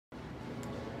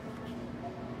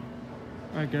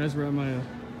Alright guys, we're at my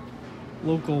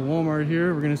local Walmart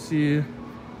here. We're gonna see if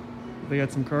they got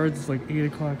some cards. It's like 8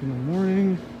 o'clock in the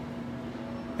morning.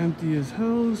 Empty as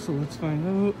hell, so let's find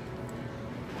out.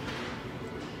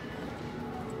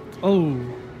 Oh,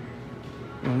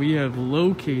 and we have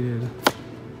located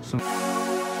some.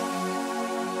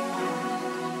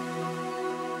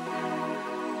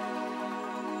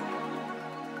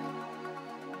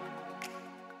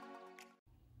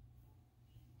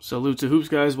 Salute to Hoops,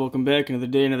 guys. Welcome back. Another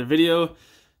day, another video.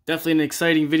 Definitely an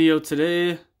exciting video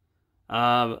today.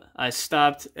 I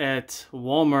stopped at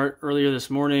Walmart earlier this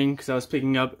morning because I was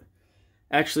picking up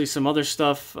actually some other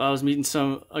stuff. I was meeting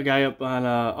a guy up on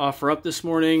OfferUp this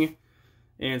morning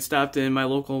and stopped in my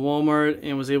local Walmart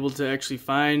and was able to actually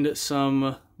find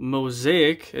some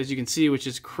Mosaic, as you can see, which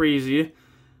is crazy.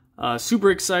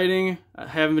 Super exciting. I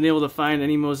haven't been able to find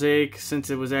any Mosaic since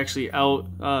it was actually out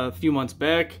a few months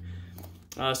back.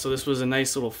 So this was a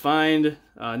nice little find.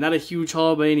 Not a huge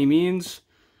haul by any means,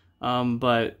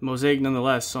 but Mosaic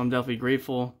nonetheless, so I'm definitely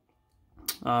grateful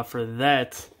for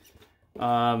that.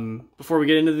 Before we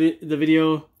get into the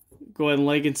video, go ahead and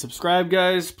like and subscribe,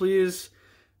 guys, please.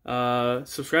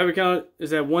 Subscriber count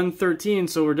is at 113,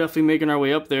 so we're definitely making our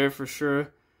way up there for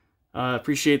sure.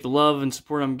 Appreciate the love and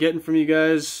support I'm getting from you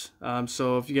guys.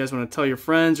 So if you guys want to tell your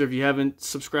friends, or if you haven't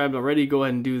subscribed already, go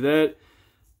ahead and do that.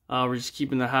 We're just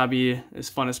keeping the hobby as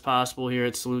fun as possible here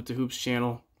at Salute to Hoops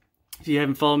channel. If you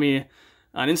haven't followed me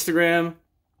on Instagram,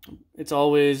 it's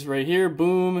always right here,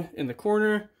 boom, in the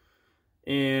corner.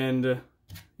 And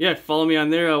yeah, follow me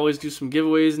on there. I always do some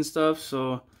giveaways and stuff.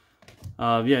 So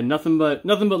yeah, nothing but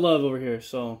love over here.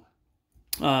 So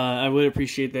I would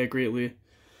appreciate that greatly.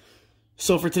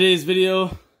 So for today's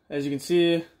video, as you can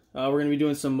see, we're gonna be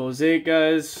doing some Mosaic,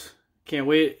 guys. Can't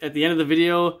wait. At the end of the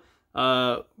video,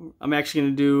 I'm actually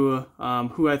going to do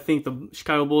who I think the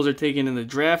Chicago Bulls are taking in the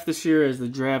draft this year, as the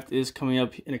draft is coming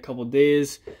up in a couple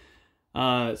days.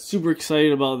 Super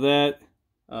excited about that.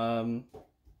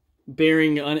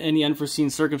 Bearing any unforeseen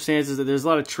circumstances, that there's a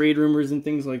lot of trade rumors and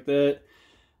things like that.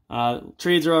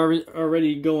 Trades are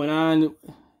already going on.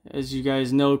 As you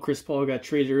guys know, Chris Paul got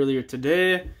traded earlier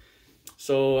today.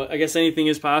 So I guess anything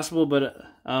is possible, but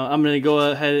I'm going to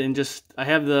go ahead and I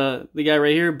have the guy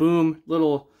right here, boom,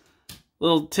 little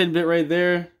tidbit right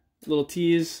there, little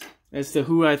tease as to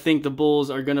who I think the Bulls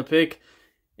are going to pick.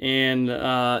 And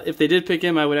if they did pick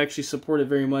him, I would actually support it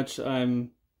very much.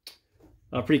 I'm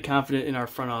pretty confident in our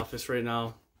front office right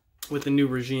now with the new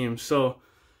regime. So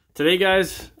today,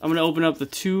 guys, I'm going to open up the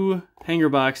 2 hanger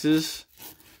boxes.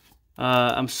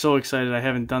 I'm so excited. I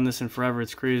haven't done this in forever.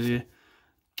 It's crazy.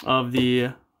 Of the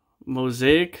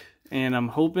Mosaic. And I'm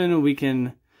hoping we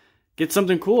can get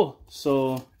something cool.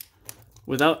 So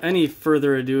without any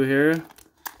further ado here,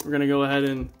 we're going to go ahead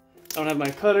and, I don't have my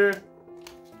cutter,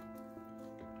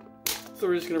 so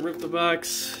we're just going to rip the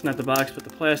box, not the box, but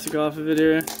the plastic off of it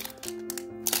here.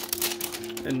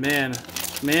 And man,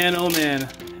 oh man,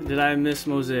 did I miss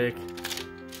Mosaic.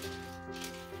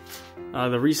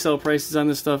 The resale prices on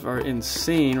this stuff are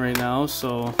insane right now,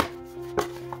 so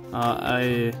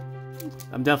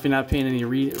I'm definitely not paying any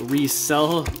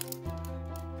resell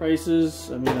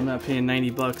prices. I mean, I'm not paying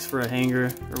 90 bucks for a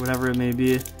hanger or whatever it may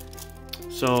be.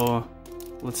 So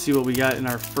let's see what we got in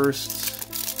our first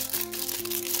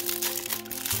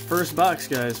box,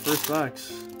 guys. First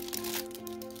box.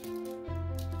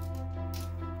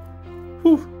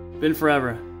 Whew, been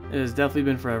forever. It has definitely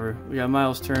been forever. We got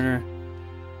Miles Turner,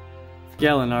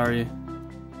 Gallinari,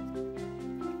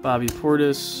 Bobby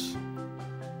Portis,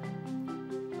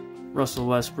 Russell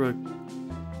Westbrook,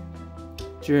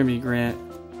 Jeremy Grant,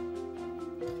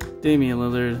 Damian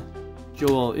Lillard,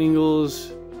 Joel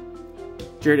Ingles,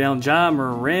 Jared Allen, John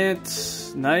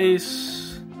Morant.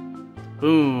 Nice.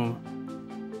 Boom.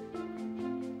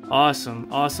 Awesome.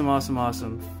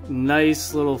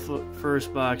 Nice little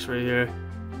first box right here.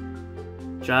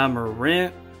 John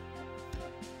Morant.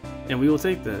 And we will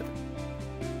take that.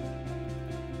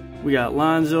 We got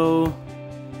Lonzo,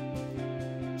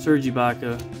 Serge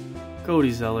Ibaka,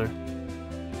 Cody Zeller,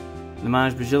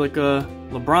 Nemanja Bjelica,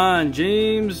 LeBron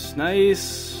James.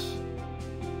 Nice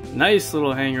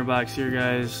little hanger box here,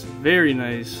 guys. Very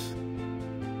nice.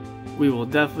 We will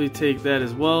definitely take that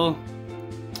as well.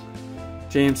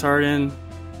 James Harden,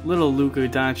 little Luka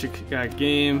Doncic got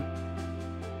game.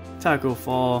 Taco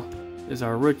Fall is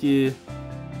our rookie.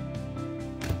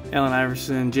 Allen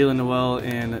Iverson, Jalen Noel,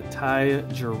 and Ty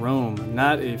Jerome.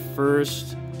 Not a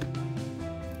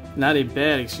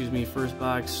bad, first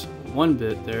box one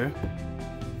bit there.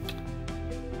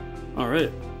 All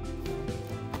right,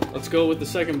 let's go with the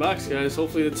second box, guys.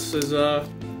 Hopefully it's as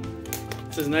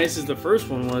nice as the first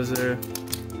one was there.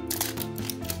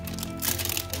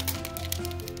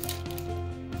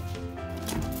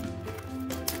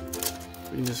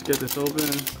 can just get this open.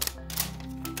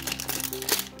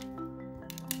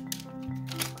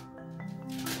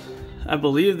 I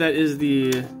believe that is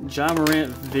the Ja Morant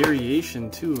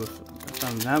variation too, if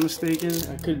I'm not mistaken.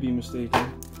 I could be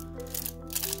mistaken.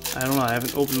 I don't know, I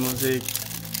haven't opened Mosaic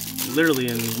literally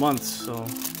in months, so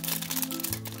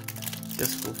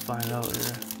guess we'll find out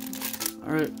here.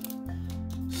 Alright.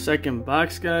 Second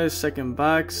box, guys. Second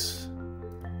box.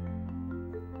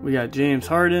 We got James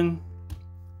Harden,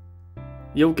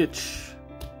 Jokic,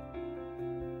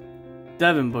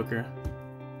 Devin Booker,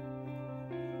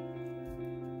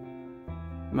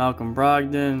 Malcolm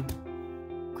Brogdon,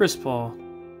 Chris Paul,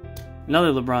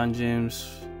 another LeBron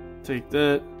James. Take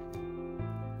that.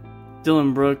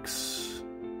 Dylan Brooks,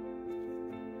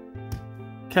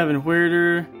 Kevin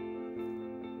Huerter,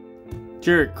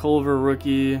 Jarrett Culver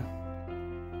rookie,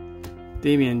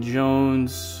 Damian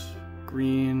Jones,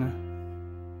 green.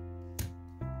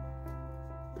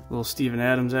 Little Steven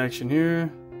Adams action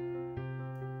here.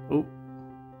 Oh.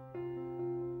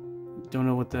 Don't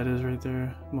know what that is right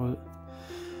there.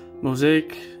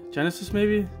 Mosaic Genesis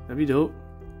maybe? That'd be dope.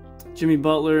 Jimmy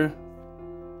Butler,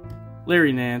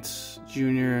 Larry Nance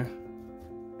Jr.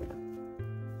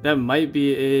 That might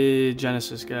be a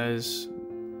Genesis, guys.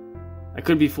 I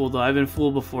could be fooled though. I've been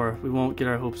fooled before. We won't get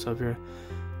our hopes up here.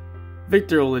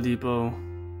 Victor Oladipo.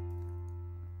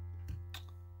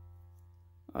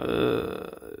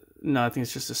 No, I think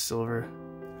it's just a silver.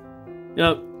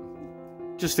 Yep.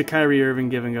 Just a Kyrie Irving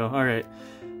give and go. Alright.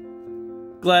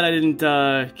 Glad I didn't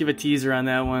give a teaser on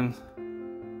that one.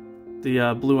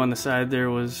 The blue on the side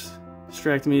there was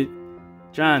distracting me.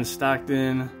 John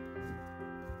Stockton.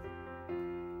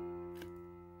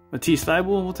 Matisse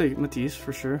Thybulle. We'll take Matisse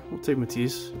for sure. We'll take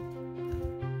Matisse.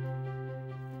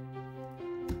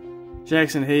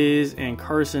 Jackson Hayes and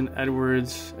Carson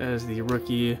Edwards as the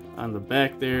rookie on the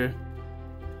back there.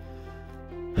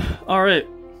 Alright.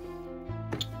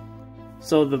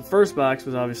 So the first box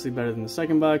was obviously better than the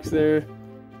second box there.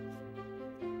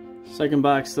 Second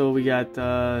box though, we got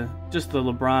just the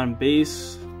LeBron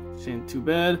base, which ain't too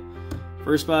bad.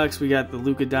 First box, we got the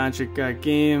Luka Doncic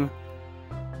game.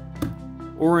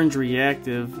 Orange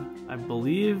reactive, I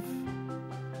believe.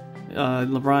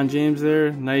 LeBron James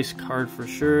there, nice card for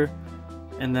sure.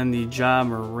 And then the Ja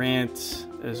Morant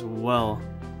as well.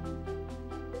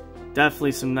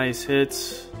 Definitely some nice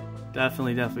hits.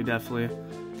 Definitely.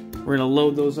 We're gonna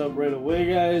load those up right away,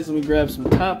 guys. Let me grab some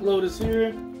top loaders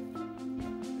here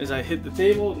as I hit the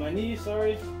table with my knee,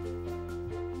 sorry.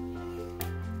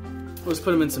 Let's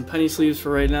put them in some penny sleeves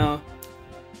for right now.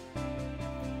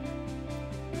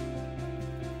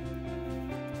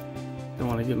 Don't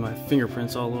want to get my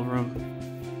fingerprints all over them.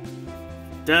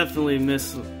 Definitely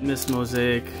miss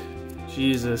Mosaic.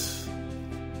 Jesus.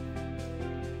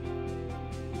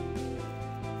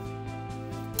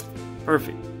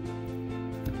 Perfect.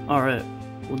 Alright,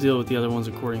 we'll deal with the other ones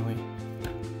accordingly.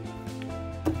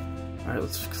 Alright,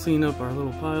 let's clean up our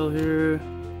little pile here.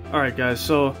 Alright guys,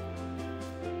 so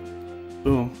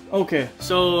boom. Okay,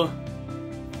 so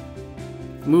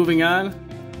moving on.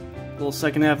 Little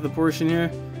second half of the portion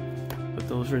here. Put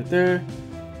those right there.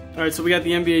 Alright, so we got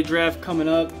the NBA draft coming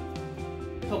up.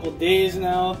 A couple days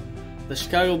now. The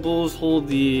Chicago Bulls hold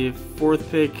the 4th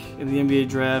pick in the NBA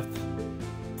draft.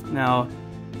 Now,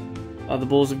 the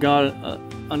Bulls have gone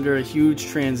under a huge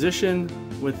transition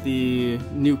with the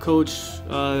new coach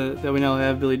that we now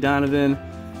have, Billy Donovan.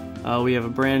 We have a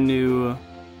brand new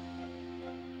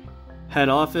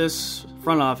front office,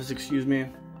 excuse me.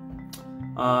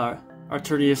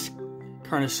 Arturius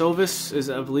Karnisovas is,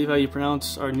 I believe, how you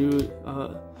pronounce our new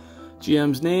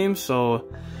GM's name.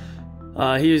 So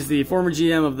he is the former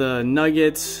GM of the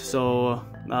Nuggets. So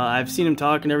I've seen him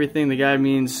talk and everything. The guy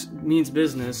means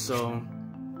business. So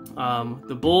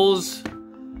the Bulls,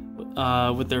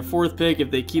 with their 4th pick,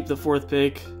 if they keep the 4th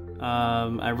pick,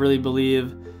 I really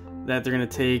believe that they're going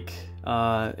to take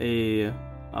a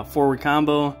forward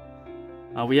combo.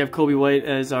 We have Kobe White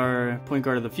as our point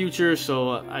guard of the future,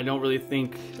 so I don't really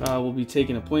think we'll be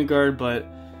taking a point guard, but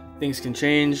things can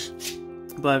change.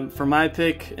 But for my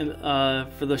pick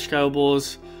for the Chicago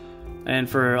Bulls, and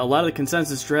for a lot of the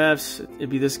consensus drafts, it'd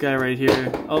be this guy right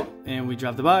here. Oh, and we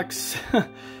dropped the box.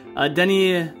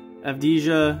 Denny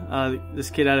Avdija,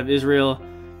 this kid out of Israel,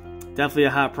 definitely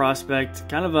a hot prospect.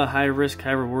 Kind of a high risk,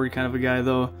 high reward kind of a guy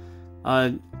though.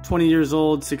 20 years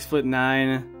old,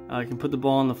 6'9", can put the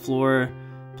ball on the floor,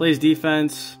 plays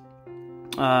defense,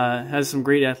 has some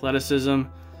great athleticism,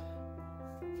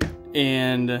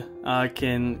 and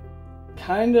can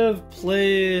kind of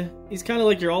play. He's kind of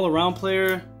like your all-around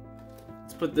player.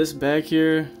 Let's put this back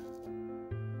here.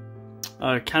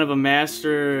 Kind of a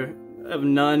master of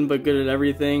none but good at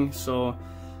everything. So,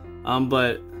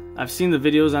 but I've seen the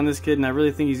videos on this kid, and I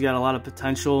really think he's got a lot of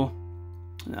potential,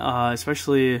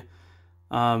 especially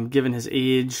given his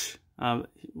age. The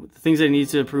things that he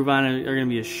needs to improve on are going to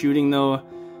be his shooting, though.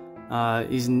 I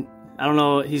don't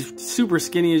know, he's super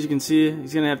skinny, as you can see.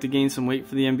 He's going to have to gain some weight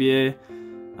for the NBA.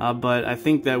 But I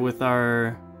think that with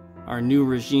our new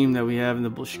regime that we have in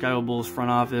the Chicago Bulls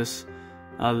front office,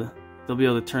 they'll be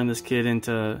able to turn this kid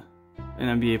into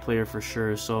an NBA player for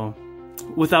sure. So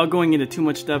without going into too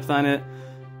much depth on it,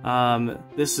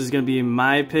 this is going to be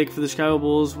my pick for the Chicago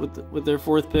Bulls with their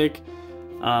 4th pick.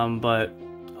 But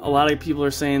a lot of people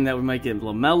are saying that we might get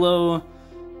LaMelo.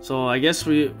 So I guess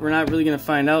we're not really going to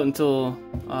find out until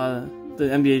the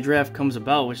NBA draft comes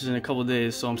about, which is in a couple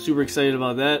days. So I'm super excited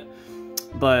about that.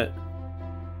 But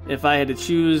if I had to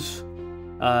choose,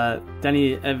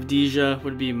 Denny Avdija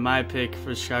would be my pick for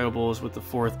the Chicago Bulls with the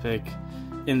 4th pick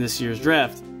in this year's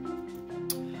draft.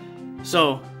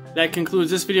 So that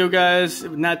concludes this video, guys.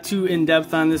 Not too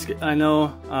in-depth on this, I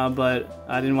know, but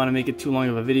I didn't want to make it too long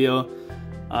of a video.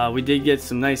 We did get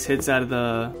some nice hits out of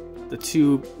the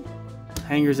 2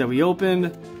 hangers that we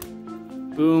opened.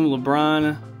 Boom,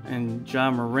 LeBron and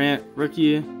John Morant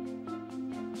rookie.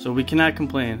 So we cannot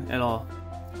complain at all.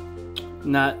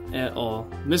 Not at all.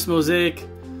 Missed Mosaic.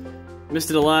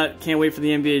 Missed it a lot. Can't wait for the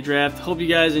NBA draft. Hope you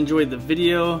guys enjoyed the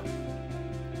video.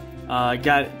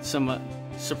 Got some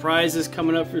surprises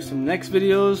coming up for some next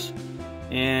videos.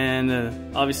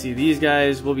 And obviously these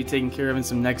guys will be taken care of in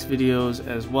some next videos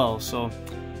as well. So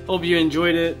hope you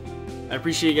enjoyed it. I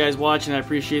appreciate you guys watching. I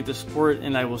appreciate the support.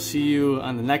 And I will see you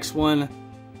on the next one.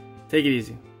 Take it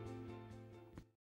easy.